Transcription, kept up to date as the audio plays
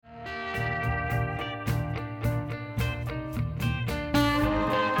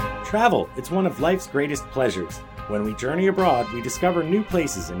Travel, it's one of life's greatest pleasures. When we journey abroad, we discover new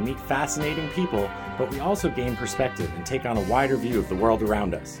places and meet fascinating people, but we also gain perspective and take on a wider view of the world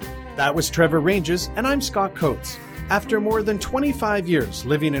around us. That was Trevor Ranges, and I'm Scott Coates. After more than 25 years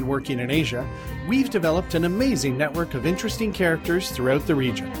living and working in Asia, we've developed an amazing network of interesting characters throughout the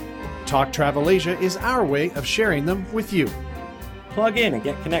region. Talk Travel Asia is our way of sharing them with you. Plug in and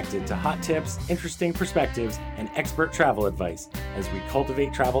get connected to hot tips, interesting perspectives, and expert travel advice as we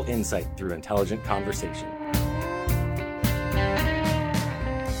cultivate travel insight through intelligent conversation.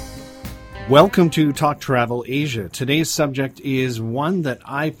 Welcome to Talk Travel Asia. Today's subject is one that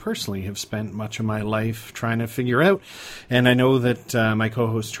I personally have spent much of my life trying to figure out, and I know that my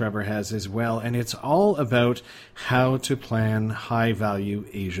co-host Trevor has as well, and it's all about how to plan high-value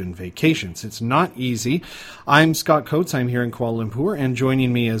Asian vacations. It's not easy. I'm Scott Coates. I'm here in Kuala Lumpur, and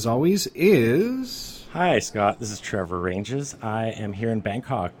joining me as always is... Hi, Scott. This is Trevor Ranges. I am here in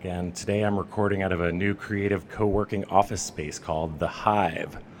Bangkok, and today I'm recording out of a new creative co-working office space called The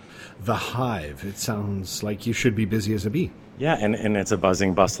Hive. The Hive. It sounds like you should be busy as a bee. Yeah, and it's a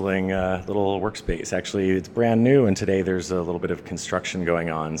buzzing, bustling little workspace. Actually, it's brand new, and today there's a little bit of construction going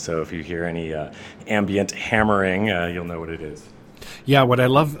on. So if you hear any ambient hammering, you'll know what it is. Yeah, what I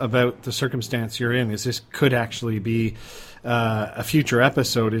love about the circumstance you're in is this could actually be a future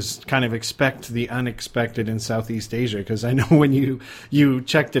episode, is kind of expect the unexpected in Southeast Asia, because I know when you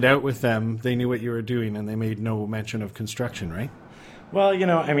checked it out with them, they knew what you were doing, and they made no mention of construction, right? Well,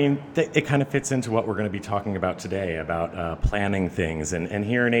 it kind of fits into what we're going to be talking about today, about planning things. And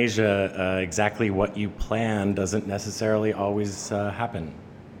here in Asia, exactly what you plan doesn't necessarily always happen.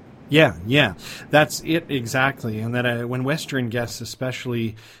 Yeah, that's it exactly. And that when Western guests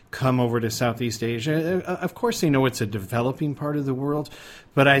especially come over to Southeast Asia, of course they know it's a developing part of the world,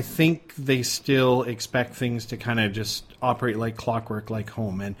 but I think they still expect things to kind of just operate like clockwork, like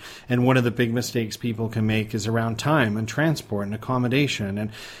home. And one of the big mistakes people can make is around time and transport and accommodation,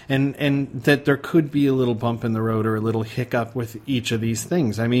 and that there could be a little bump in the road or a little hiccup with each of these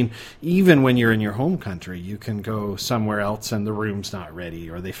things. I mean, even when you're in your home country, you can go somewhere else and the room's not ready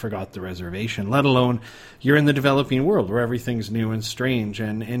or they forgot the reservation, let alone you're in the developing world where everything's new and strange.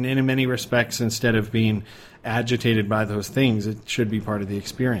 And in many respects, instead of being agitated by those things, it should be part of the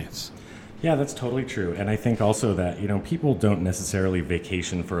experience. Yeah, that's totally true. And I think also that, people don't necessarily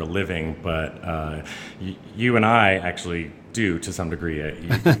vacation for a living, but you and I actually do to some degree.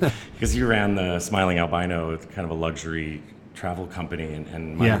 Because you ran the Smiling Albino, kind of a luxury travel company,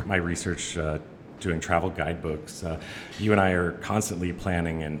 and my research doing travel guidebooks. You and I are constantly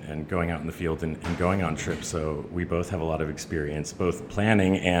planning and going out in the field and going on trips, so we both have a lot of experience, both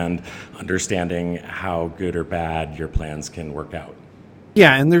planning and understanding how good or bad your plans can work out.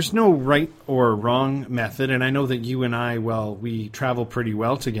 Yeah, and there's no right or wrong method, and I know that you and I, well, we travel pretty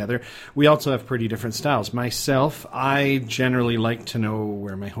well together. We also have pretty different styles. Myself, I generally like to know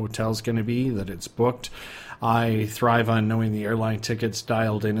where my hotel's going to be, that it's booked. I thrive on knowing the airline tickets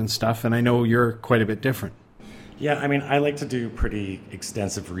dialed in and stuff, and I know you're quite a bit different. Yeah, I like to do pretty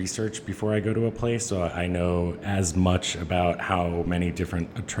extensive research before I go to a place, so I know as much about how many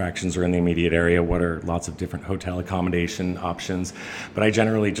different attractions are in the immediate area, what are lots of different hotel accommodation options. But I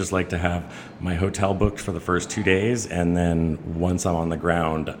generally just like to have my hotel booked for the first 2 days, and then once I'm on the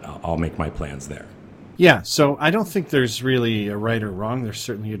ground, I'll make my plans there. Yeah, so I don't think there's really a right or wrong. There's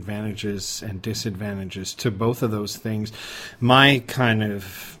certainly advantages and disadvantages to both of those things. My kind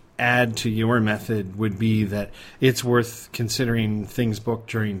of add to your method would be that it's worth considering things booked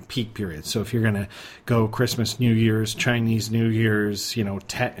during peak periods. So if you're going to go Christmas, New Year's, Chinese New Year's,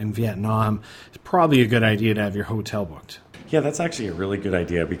 Tet in Vietnam, it's probably a good idea to have your hotel booked. Yeah, that's actually a really good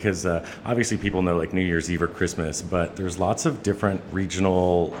idea because obviously people know like New Year's Eve or Christmas, but there's lots of different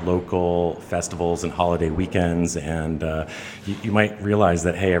regional, local festivals and holiday weekends, and you might realize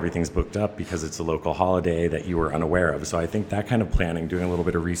that, hey, everything's booked up because it's a local holiday that you were unaware of. So I think that kind of planning, doing a little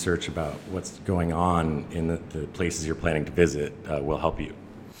bit of research about what's going on in the places you're planning to visit will help you.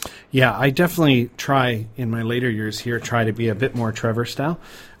 Yeah, I definitely try in my later years here, try to be a bit more Trevor style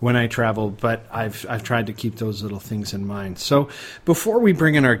when I travel, but I've tried to keep those little things in mind. So before we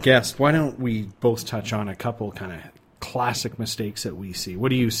bring in our guest, why don't we both touch on a couple kind of classic mistakes that we see? What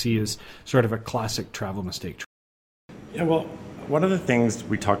do you see as sort of a classic travel mistake? Yeah, well, one of the things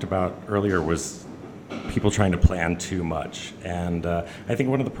we talked about earlier was people trying to plan too much. And I think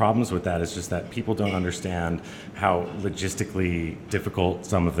one of the problems with that is just that people don't understand how logistically difficult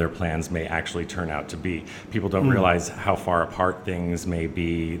some of their plans may actually turn out to be. People don't realize how far apart things may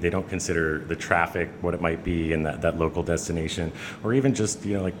be. They don't consider the traffic, what it might be in that local destination, or even just,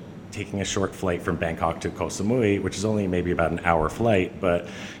 like taking a short flight from Bangkok to Koh Samui, which is only maybe about an hour flight, but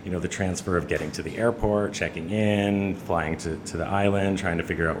the transfer of getting to the airport, checking in, flying to the island, trying to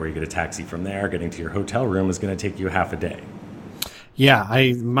figure out where you get a taxi from there, getting to your hotel room is going to take you half a day.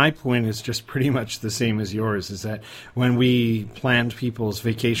 Yeah, my point is just pretty much the same as yours, is that when we planned people's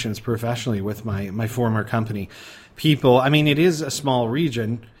vacations professionally with my former company, it is a small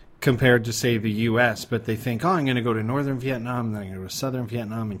region compared to, say, the U.S., but they think, I'm going to go to northern Vietnam, then I'm going to go to southern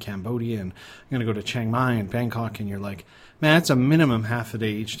Vietnam and Cambodia, and I'm going to go to Chiang Mai and Bangkok, and you're like, man, it's a minimum half a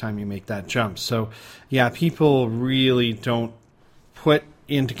day each time you make that jump. So, yeah, people really don't put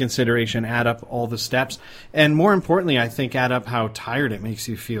into consideration, add up all the steps, and more importantly, I think add up how tired it makes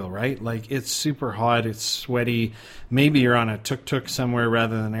you feel, right? Like, it's super hot, it's sweaty, maybe you're on a tuk-tuk somewhere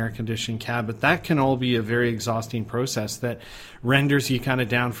rather than an air-conditioned cab, but that can all be a very exhausting process that renders you kind of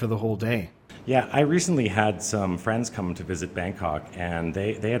down for the whole day. Yeah, I recently had some friends come to visit Bangkok, and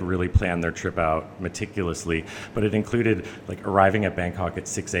they had really planned their trip out meticulously, but it included like arriving at Bangkok at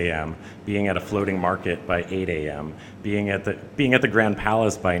 6 a.m., being at a floating market by 8 a.m., being at the Grand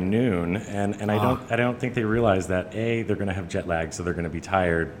Palace by noon, and I don't think they realize that they're going to have jet lag, so they're going to be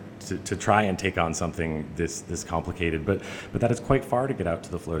tired to try and take on something this complicated, but that is quite far to get out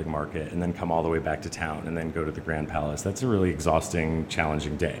to the floating market and then come all the way back to town and then go to the Grand Palace. That's a really exhausting,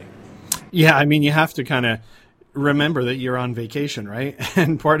 challenging day. Yeah, you have to kind of remember that you're on vacation, right?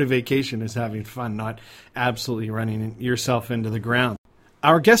 And part of vacation is having fun, not absolutely running yourself into the ground.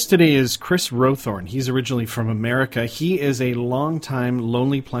 Our guest today is Chris Rowthorn. He's originally from America. He is a longtime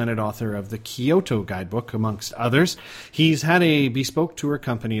Lonely Planet author of the Kyoto Guidebook, amongst others. He's had a bespoke tour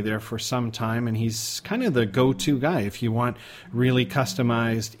company there for some time, and he's kind of the go-to guy if you want really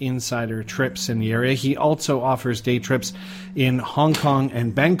customized insider trips in the area. He also offers day trips in Hong Kong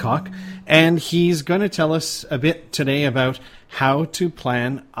and Bangkok, and he's going to tell us a bit today about how to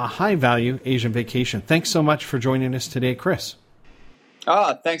plan a high-value Asian vacation. Thanks so much for joining us today, Chris.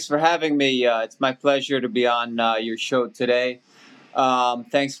 Thanks for having me. It's my pleasure to be on your show today.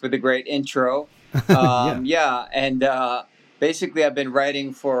 Thanks for the great intro. Basically I've been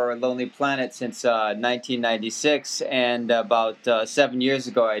writing for Lonely Planet since 1996, and about 7 years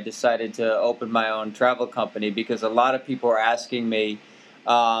ago I decided to open my own travel company because a lot of people are asking me,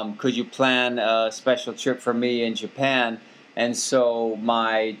 could you plan a special trip for me in Japan? And so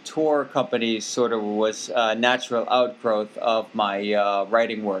my tour company sort of was a natural outgrowth of my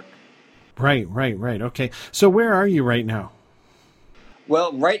writing work. Right. Okay. So where are you right now?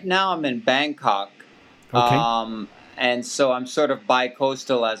 Well, right now I'm in Bangkok. Okay. And so I'm sort of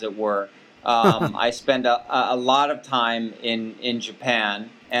bi-coastal, as it were. I spend a lot of time in Japan,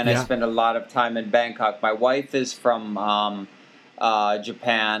 and I spend a lot of time in Bangkok. My wife is from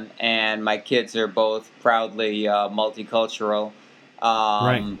Japan, and my kids are both proudly multicultural.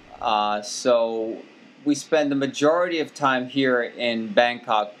 So we spend the majority of time here in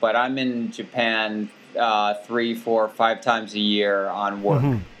Bangkok, but I'm in Japan 3, 4, 5 times a year on work.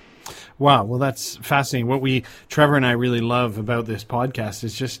 Mm-hmm. Wow. Well, that's fascinating. What Trevor and I really love about this podcast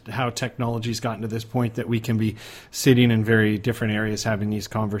is just how technology's gotten to this point that we can be sitting in very different areas having these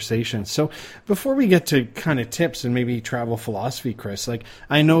conversations. So before we get to kind of tips and maybe travel philosophy, Chris, like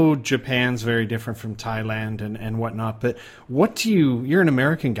I know Japan's very different from Thailand and whatnot, but you're an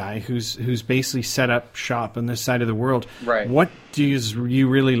American guy who's basically set up shop on this side of the world. Right. What do you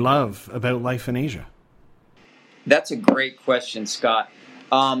really love about life in Asia? That's a great question, Scott.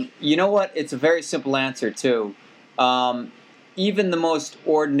 You know what? It's a very simple answer, too. Even the most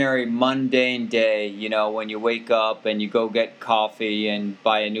ordinary, mundane day, when you wake up and you go get coffee and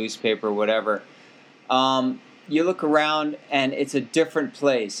buy a newspaper or whatever, you look around and it's a different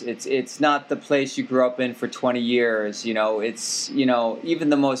place. It's not the place you grew up in for 20 years. Even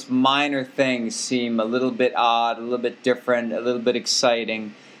the most minor things seem a little bit odd, a little bit different, a little bit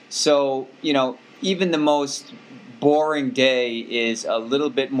exciting. So, even the most boring day is a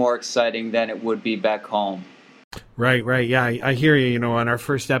little bit more exciting than it would be back home. Right. Yeah, I hear you. On our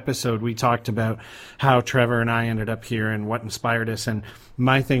first episode, we talked about how Trevor and I ended up here and what inspired us. And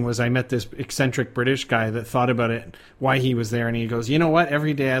my thing was I met this eccentric British guy that thought about it, why he was there. And he goes, you know what?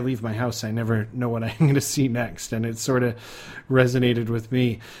 Every day I leave my house, I never know what I'm going to see next. And it sort of resonated with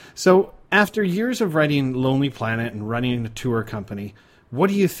me. So after years of writing Lonely Planet and running a tour company, what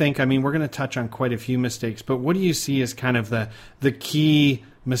do you think? We're going to touch on quite a few mistakes, but what do you see as kind of the key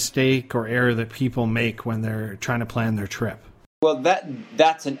mistake or error that people make when they're trying to plan their trip? Well,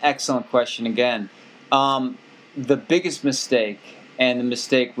 that's an excellent question again. The biggest mistake, and the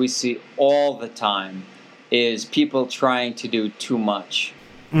mistake we see all the time, is people trying to do too much.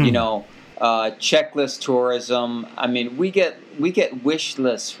 checklist tourism. I mean, we get wish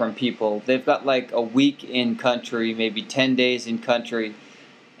lists from people. They've got like a week in country, maybe 10 days in country,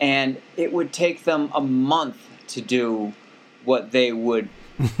 and it would take them a month to do what they would,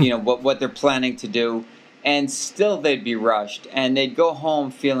 what they're planning to do, and still they'd be rushed, and they'd go home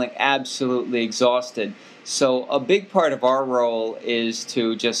feeling absolutely exhausted. So a big part of our role is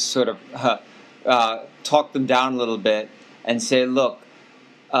to just sort of talk them down a little bit and say, look,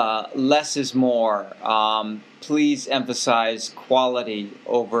 less is more. Please emphasize quality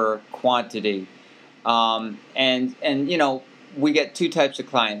over quantity. And we get two types of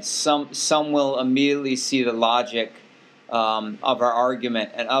clients. Some will immediately see the logic of our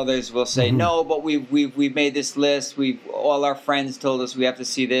argument, and others will say, no, but we've made this list. All our friends told us we have to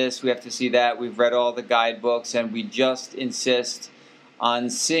see this, we have to see that. We've read all the guidebooks, and we just insist on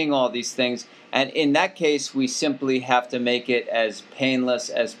seeing all these things. And in that case, we simply have to make it as painless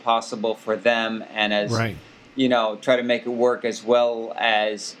as possible for them, and as try to make it work as well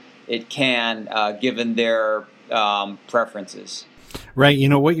as it can, given their preferences. Right.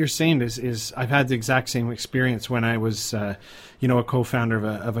 What you're saying is I've had the exact same experience when I was, a co-founder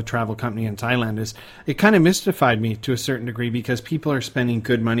of a travel company in Thailand. Is it kind of mystified me to a certain degree, because people are spending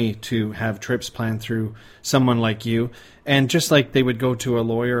good money to have trips planned through someone like you. And just like they would go to a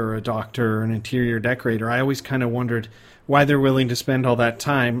lawyer or a doctor or an interior decorator, I always kind of wondered why they're willing to spend all that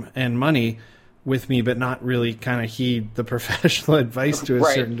time and money with me, but not really kind of heed the professional advice to a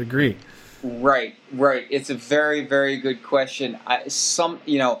certain degree. Right. It's a very, very good question.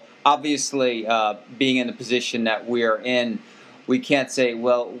 Obviously, being in the position that we are in, we can't say,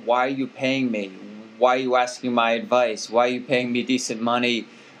 well, why are you paying me? Why are you asking my advice? Why are you paying me decent money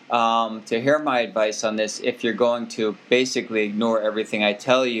to hear my advice on this if you're going to basically ignore everything I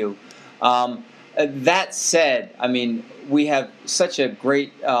tell you? That said, I mean, we have such a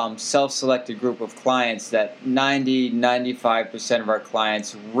great self-selected group of clients that 95% of our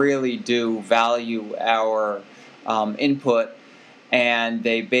clients really do value our input, and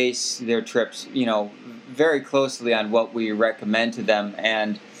they base their trips, very closely on what we recommend to them.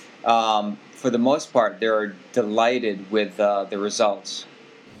 And for the most part, they're delighted with the results.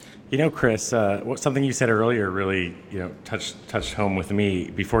 Chris, something you said earlier really, touched home with me.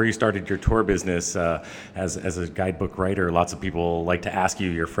 Before you started your tour business, as a guidebook writer, lots of people like to ask you,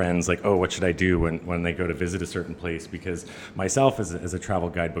 your friends, like, oh, what should I do when they go to visit a certain place? Because myself, as a travel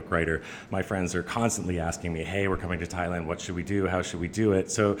guidebook writer, my friends are constantly asking me, hey, we're coming to Thailand. What should we do? How should we do it?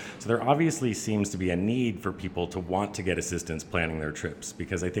 So there obviously seems to be a need for people to want to get assistance planning their trips,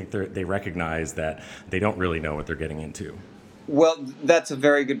 because I think they recognize that they don't really know what they're getting into. Well, that's a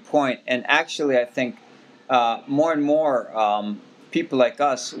very good point. And actually, I think more and more people like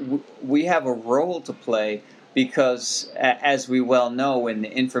us, we have a role to play, because as we well know, in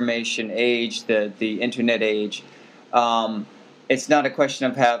the information age, the internet age, it's not a question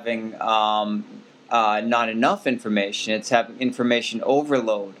of having not enough information. It's having information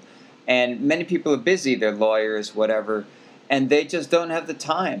overload. And many people are busy, they're lawyers, whatever, and they just don't have the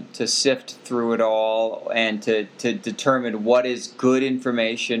time to sift through it all and to determine what is good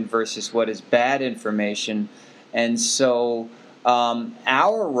information versus what is bad information. And so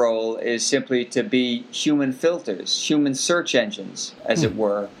our role is simply to be human filters, human search engines, as it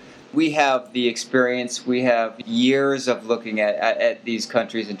were. We have the experience, we have years of looking at these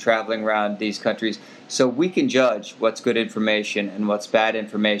countries and traveling around these countries, so we can judge what's good information and what's bad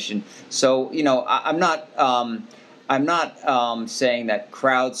information. So, I'm not saying that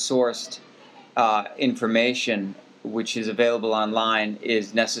crowdsourced information, which is available online,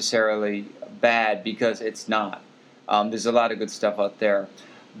 is necessarily bad, because it's not. There's a lot of good stuff out there.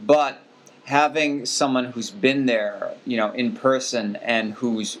 But having someone who's been there, in person, and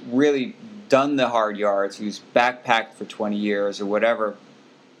who's really done the hard yards, who's backpacked for 20 years or whatever,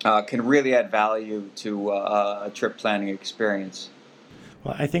 can really add value to a trip planning experience.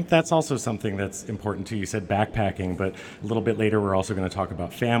 Well, I think that's also something that's important too. You said backpacking, but a little bit later we're also going to talk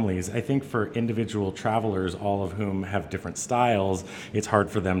about families. I think for individual travelers, all of whom have different styles, it's hard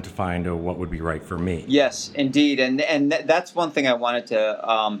for them to find what would be right for me. Yes, indeed. And that's one thing I wanted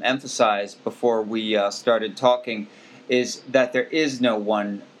to emphasize before we started talking, is that there is no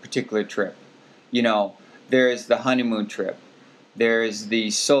one particular trip. There is the honeymoon trip. There's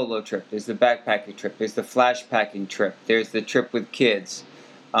the solo trip. There's the backpacking trip. There's the flash packing trip. There's the trip with kids.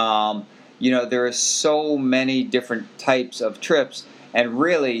 There are so many different types of trips, and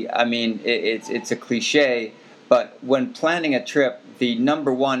really, I mean, it's a cliche, but when planning a trip, the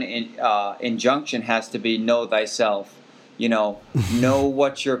number one injunction has to be know thyself. Know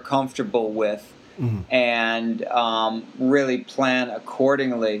what you're comfortable with, and really plan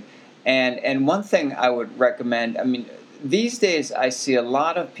accordingly. And one thing I would recommend, I mean, these days I see a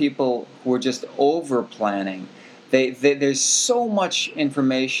lot of people who are just over planning. There's so much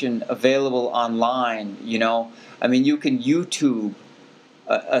information available online, you know. I mean, you can YouTube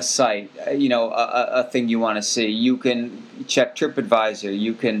a site, you know, a thing you want to see. You can check TripAdvisor.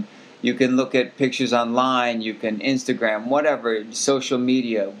 You can look at pictures online. You can Instagram, whatever, social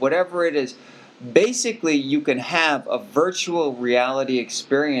media, whatever it is. Basically, you can have a virtual reality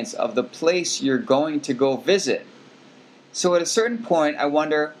experience of the place you're going to go visit. So at a certain point, I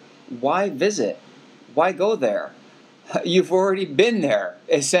wonder, why visit? Why go there? You've already been there,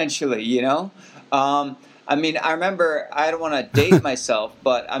 essentially, you know? I mean, I remember, I don't want to date myself,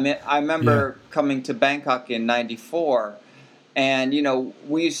 but I remember coming to Bangkok in '94, and, you know,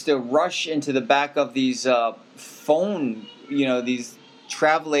 we used to rush into the back of these phone, you know, these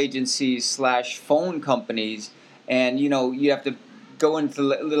travel agencies / phone companies, and, you know, you have to go into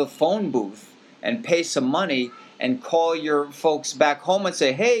the little phone booth and pay some money and call your folks back home and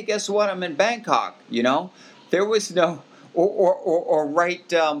say, hey, guess what, I'm in Bangkok, you know? There was no, or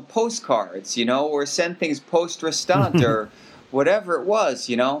write postcards, you know, or send things post restant or whatever it was,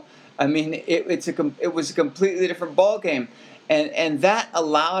 you know? I mean, it was a completely different ballgame. And that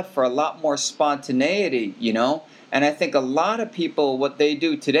allowed for a lot more spontaneity, you know? And I think a lot of people, what they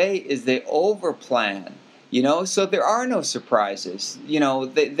do today is they overplan, you know? So there are no surprises. You know,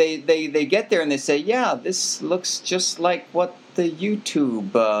 they get there and they say, yeah, this looks just like what the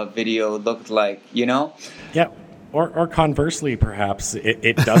YouTube video looked like, you know? Yeah. Or conversely, perhaps,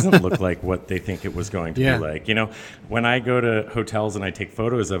 it doesn't look like what they think it was going to be like. You know, when I go to hotels and I take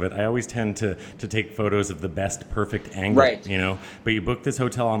photos of it, I always tend to take photos of the best perfect angle, right. You know. But you book this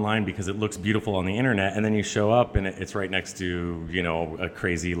hotel online because it looks beautiful on the internet, and then you show up and it's right next to, you know, a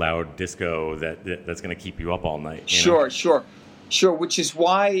crazy loud disco that's going to keep you up all night. Sure, which is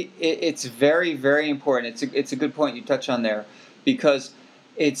why it's very, very important. It's a good point you touch on there, because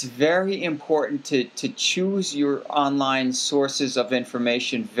it's very important to choose your online sources of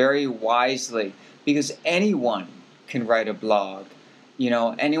information very wisely, because anyone can write a blog, you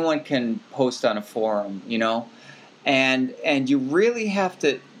know, anyone can post on a forum, you know, and you really have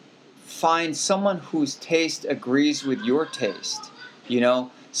to find someone whose taste agrees with your taste, you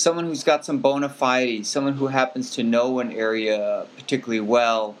know, someone who's got some bona fides, someone who happens to know an area particularly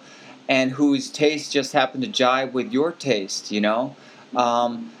well, and whose taste just happen to jive with your taste, you know.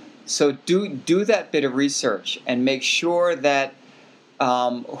 So do that bit of research and make sure that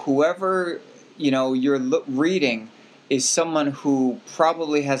whoever, you know, you're reading is someone who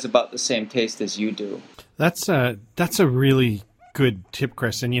probably has about the same taste as you do. That's a really good tip,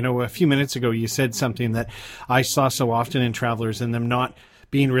 Chris. And, you know, a few minutes ago you said something that I saw so often in travelers, and them not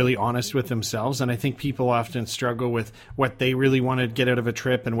being really honest with themselves. And I think people often struggle with what they really want to get out of a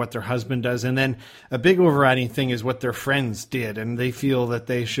trip and what their husband does. And then a big overriding thing is what their friends did, and they feel that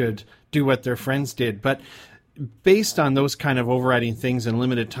they should do what their friends did. But based on those kind of overriding things in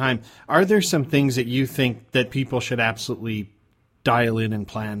limited time, are there some things that you think that people should absolutely dial in and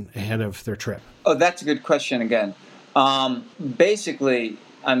plan ahead of their trip? Oh, that's a good question again. Basically,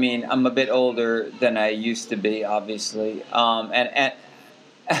 I mean, I'm a bit older than I used to be, obviously. And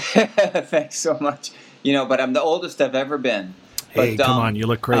thanks so much. You know, but I'm the oldest I've ever been. Hey, but, come on, you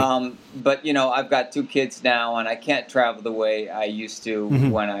look great. But, you know, I've got 2 kids now, and I can't travel the way I used to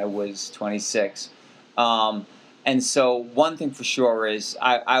when I was 26. And so one thing for sure is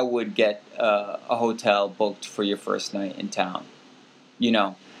I would get a hotel booked for your first night in town, you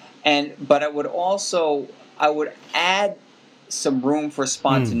know. But I would add some room for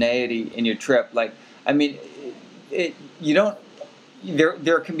spontaneity in your trip. Like, I mean,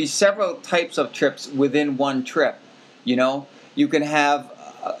 there can be several types of trips within one trip, you know. You can have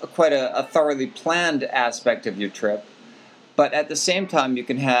quite a thoroughly planned aspect of your trip, but at the same time you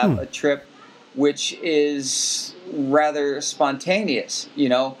can have a trip which is rather spontaneous, you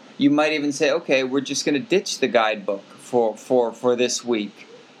know. You might even say, okay, we're just going to ditch the guidebook for this week,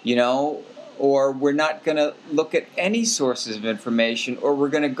 you know, or we're not going to look at any sources of information, or we're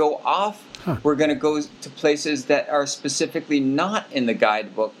going to go off. We're going to go to places that are specifically not in the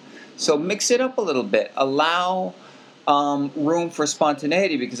guidebook. So mix it up a little bit. Allow room for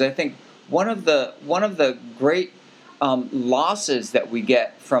spontaneity, because I think one of the great losses that we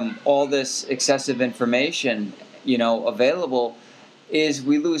get from all this excessive information, you know, available, is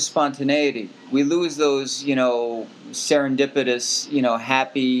we lose spontaneity. We lose those, you know, serendipitous, you know,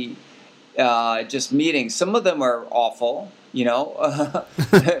 happy just meetings. Some of them are awful, you know.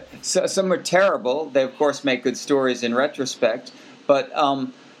 So, some are terrible. They, of course, make good stories in retrospect. But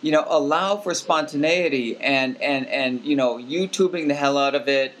allow for spontaneity and YouTubing the hell out of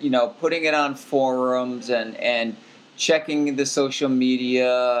it, putting it on forums and checking the social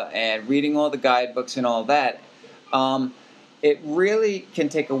media and reading all the guidebooks and all that. It really can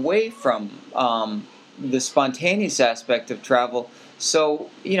take away from the spontaneous aspect of travel. So,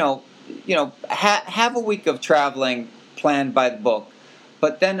 have a week of traveling planned by the book,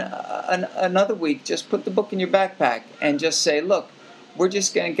 but then another week, just put the book in your backpack and just say, look, we're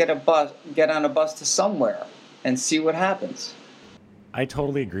just going to get on a bus to somewhere and see what happens. I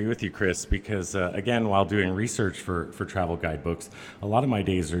totally agree with you, Chris, because again, while doing research for travel guidebooks, a lot of my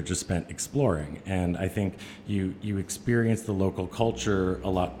days are just spent exploring. And I think you experience the local culture a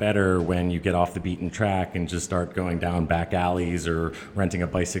lot better when you get off the beaten track and just start going down back alleys or renting a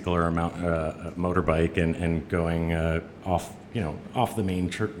bicycle or a motorbike and going off the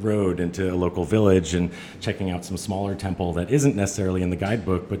main road into a local village and checking out some smaller temple that isn't necessarily in the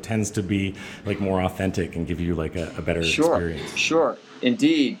guidebook, but tends to be like more authentic and give you like a better experience. Sure,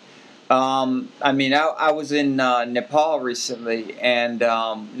 indeed. I was in Nepal recently, and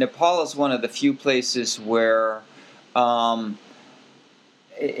Nepal is one of the few places where on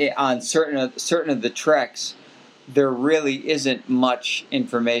certain of the treks, there really isn't much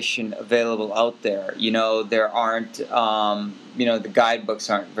information available out there. There aren't, the guidebooks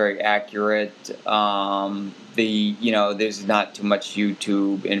aren't very accurate. There's not too much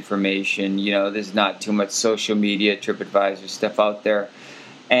YouTube information. There's not too much social media, TripAdvisor stuff out there.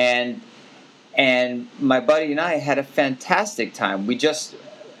 And my buddy and I had a fantastic time. We just,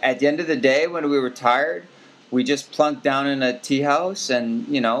 at the end of the day, when we were tired, we just plunked down in a tea house, and,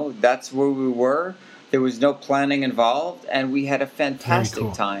 that's where we were. There was no planning involved, and we had a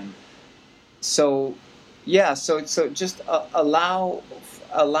fantastic time. So, so just allow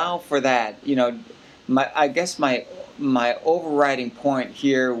for that. I guess my overriding point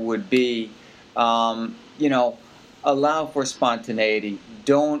here would be, allow for spontaneity.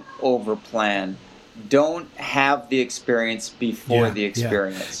 Don't overplan. Don't have the experience before the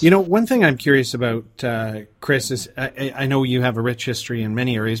experience. One thing I'm curious about, Chris, is I know you have a rich history in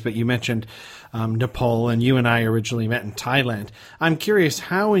many areas, but you mentioned Nepal, and you and I originally met in Thailand. I'm curious,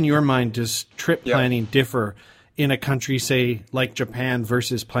 how in your mind does trip planning differ in a country, say, like Japan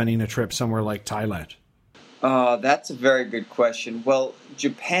versus planning a trip somewhere like Thailand? That's a very good question. Well,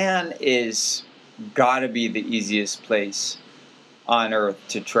 Japan is got to be the easiest place on earth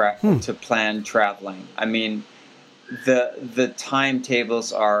to plan traveling. I mean, the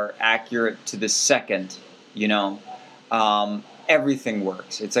timetables are accurate to the second. Everything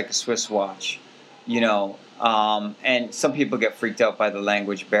works. It's like a Swiss watch. And some people get freaked out by the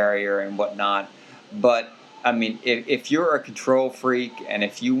language barrier and whatnot. But I mean, if you're a control freak and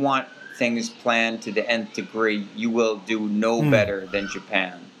if you want things planned to the nth degree, you will do no better than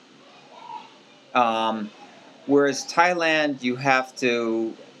Japan. Whereas Thailand, you have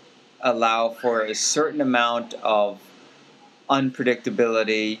to allow for a certain amount of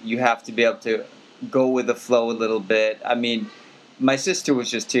unpredictability. You have to be able to go with the flow a little bit. I mean, my sister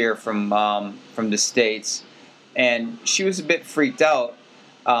was just here from the States, and she was a bit freaked out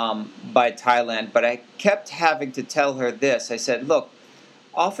by Thailand, but I kept having to tell her this. I said, look,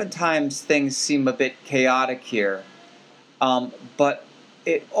 oftentimes things seem a bit chaotic here, but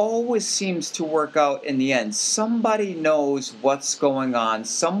it always seems to work out in the end. Somebody knows what's going on.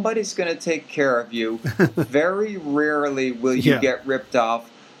 Somebody's going to take care of you. Very rarely will you get ripped off.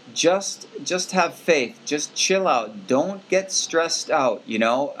 Just have faith. Just chill out. Don't get stressed out.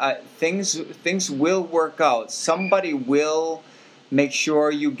 Things will work out. Somebody will make sure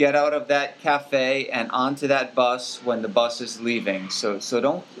you get out of that cafe and onto that bus when the bus is leaving. So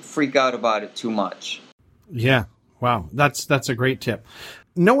don't freak out about it too much. Yeah. Wow, that's a great tip.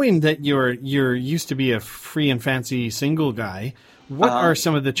 Knowing that you're used to be a free and fancy single guy, what are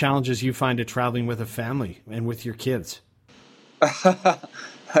some of the challenges you find at traveling with a family and with your kids?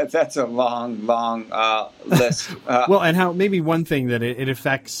 That's a long list. Well, and how maybe one thing that it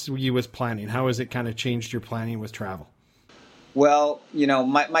affects you with planning. How has it kind of changed your planning with travel? Well,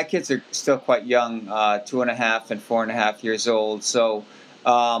 my kids are still quite young, 2.5 and 4.5 years old. So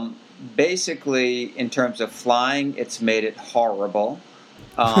basically, in terms of flying, it's made it horrible.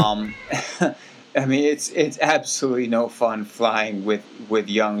 I mean, it's absolutely no fun flying with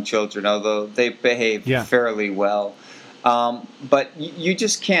young children, although they behave fairly well. But you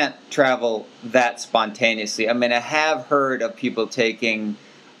just can't travel that spontaneously. I mean, I have heard of people taking,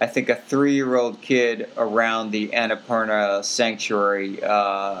 I think, a 3-year-old kid around the Annapurna Sanctuary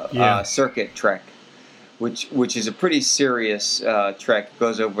circuit trek, which is a pretty serious trek. It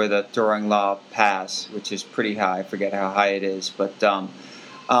goes over the Turang La Pass, which is pretty high. I forget how high it is, but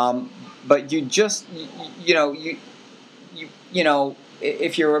But you know,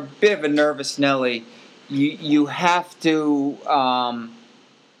 if you're a bit of a nervous Nelly, you have to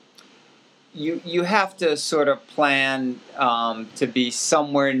you have to sort of plan to be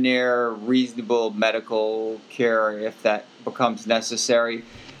somewhere near reasonable medical care if that becomes necessary.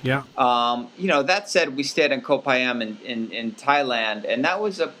 Yeah. That said, we stayed in Koh Phangan in Thailand, and that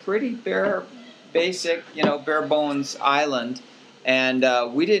was a pretty basic, bare bones island, and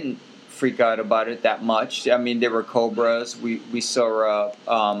we didn't freak out about it that much. I mean, there were cobras. We saw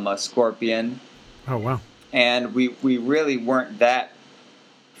a scorpion. Oh wow! And we really weren't that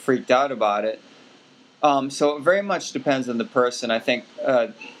freaked out about it. So it very much depends on the person. I think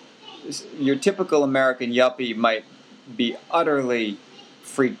your typical American yuppie might be utterly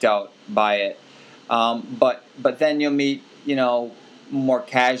freaked out by it, but then you'll meet more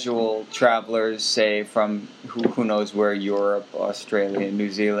casual travelers, say from who knows where, Europe, Australia, New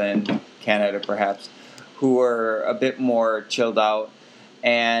Zealand, Canada perhaps, who are a bit more chilled out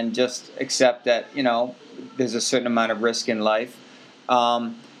and just accept that there's a certain amount of risk in life.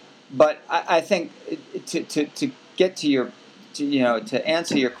 But I think to get to to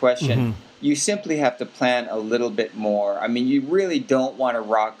answer your question, mm-hmm. you simply have to plan a little bit more. I mean, you really don't want to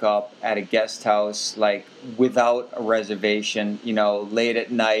rock up at a guest house like without a reservation, late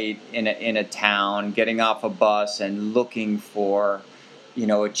at night in a town, getting off a bus and looking for,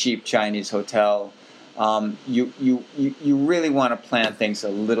 a cheap Chinese hotel. You really want to plan things a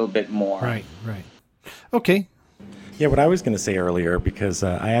little bit more. Right. Okay. Yeah, what I was going to say earlier, because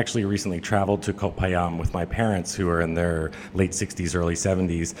I actually recently traveled to Koh Phangan with my parents who are in their late 60s, early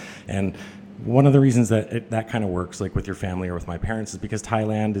 70s. And one of the reasons that that kind of works, like with your family or with my parents, is because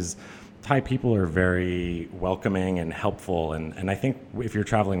Thai people are very welcoming and helpful. And I think if you're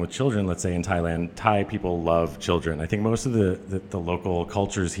traveling with children, let's say in Thailand, Thai people love children. I think most of the local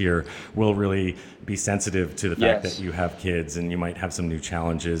cultures here will really be sensitive to the fact that you have kids and you might have some new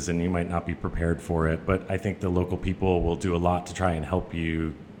challenges and you might not be prepared for it. But I think the local people will do a lot to try and help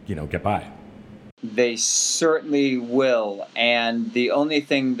you, get by. They certainly will. And the only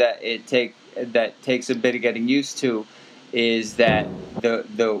thing that takes a bit of getting used to is that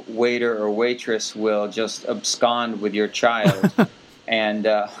the waiter or waitress will just abscond with your child and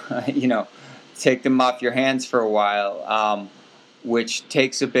take them off your hands for a while, which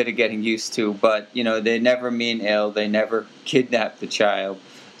takes a bit of getting used to. But they never mean ill. They never kidnap the child.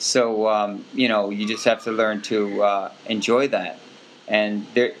 So you just have to learn to enjoy that. And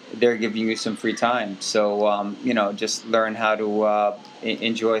they're giving you some free time. So just learn how to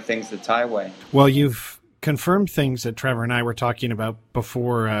enjoy things the Thai way. Well, you've confirmed things that Trevor and I were talking about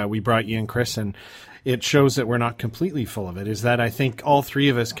before we brought you and Chris, and it shows that we're not completely full of it. Is that I think all three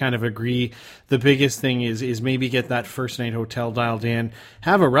of us kind of agree the biggest thing is maybe get that first night hotel dialed in,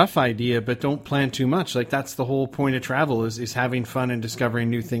 have a rough idea, but don't plan too much. Like that's the whole point of travel is having fun and discovering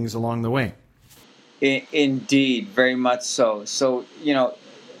new things along the way. Indeed, very much so. So,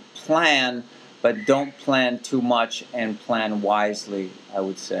 plan, but don't plan too much and plan wisely, I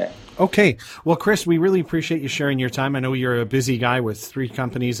would say. Okay. Well, Chris, we really appreciate you sharing your time. I know you're a busy guy with 3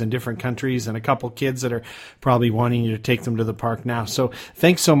 companies in different countries and a couple kids that are probably wanting you to take them to the park now. So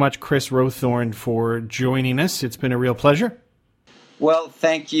thanks so much, Chris Rowthorne, for joining us. It's been a real pleasure. Well,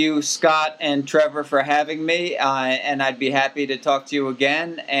 thank you, Scott and Trevor, for having me, and I'd be happy to talk to you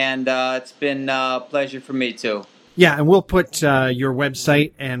again, and it's been a pleasure for me, too. Yeah, and we'll put your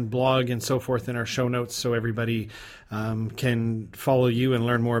website and blog and so forth in our show notes so everybody can follow you and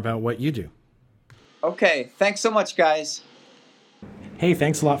learn more about what you do. Okay, thanks so much, guys. Hey,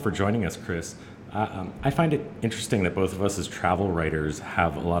 thanks a lot for joining us, Chris. I find it interesting that both of us as travel writers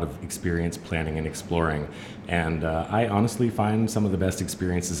have a lot of experience planning and exploring. And I honestly find some of the best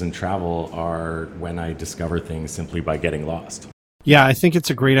experiences in travel are when I discover things simply by getting lost. Yeah, I think it's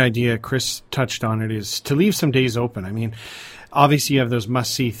a great idea. Chris touched on it, is to leave some days open. I mean, obviously you have those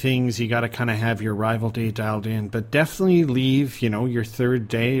must-see things. You got to kind of have your arrival day dialed in, but definitely leave, your third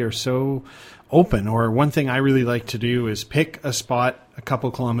day or so open. Or one thing I really like to do is pick a spot a couple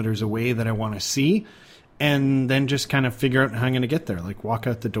kilometers away that I want to see, and then just kind of figure out how I'm going to get there. Like walk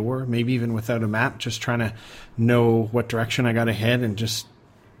out the door, maybe even without a map, just trying to know what direction I got to head and just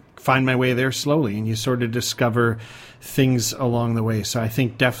find my way there slowly. And you sort of discover things along the way. So I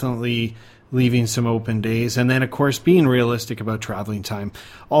think definitely leaving some open days. And then, of course, being realistic about traveling time.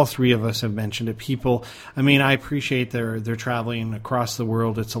 All three of us have mentioned it. People, I mean, I appreciate they're traveling across the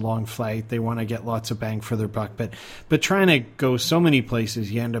world. It's a long flight. They want to get lots of bang for their buck. But trying to go so many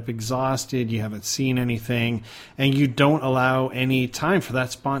places, you end up exhausted, you haven't seen anything, and you don't allow any time for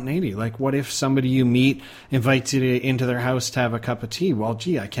that spontaneity. Like, what if somebody you meet invites you into their house to have a cup of tea? Well,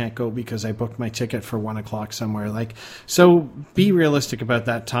 gee, I can't go because I booked my ticket for 1 o'clock somewhere. Like, so be realistic about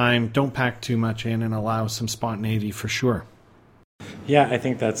that time. Don't pack too much in and allow some spontaneity for sure. Yeah, I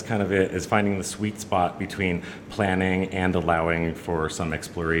think that's kind of it, is finding the sweet spot between planning and allowing for some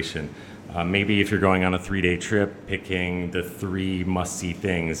exploration. Maybe if you're going on a 3-day trip, picking the 3 must-see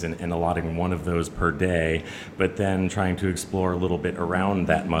things and allotting one of those per day, but then trying to explore a little bit around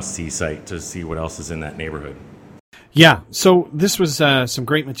that must-see site to see what else is in that neighborhood. Yeah, so this was some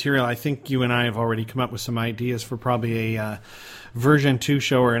great material. I think you and I have already come up with some ideas for probably a version 2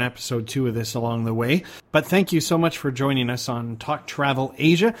 show or an episode 2 of this along the way. But thank you so much for joining us on Talk Travel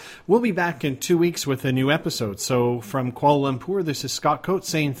Asia. We'll be back in 2 weeks with a new episode. So from Kuala Lumpur, this is Scott Coates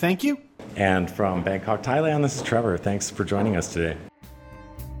saying thank you. And from Bangkok, Thailand, this is Trevor. Thanks for joining us today.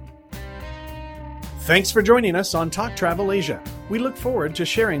 Thanks for joining us on Talk Travel Asia. We look forward to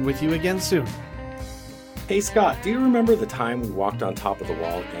sharing with you again soon. Hey Scott, do you remember the time we walked on top of the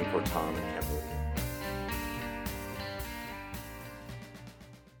wall at Angkor Thom in Cambodia?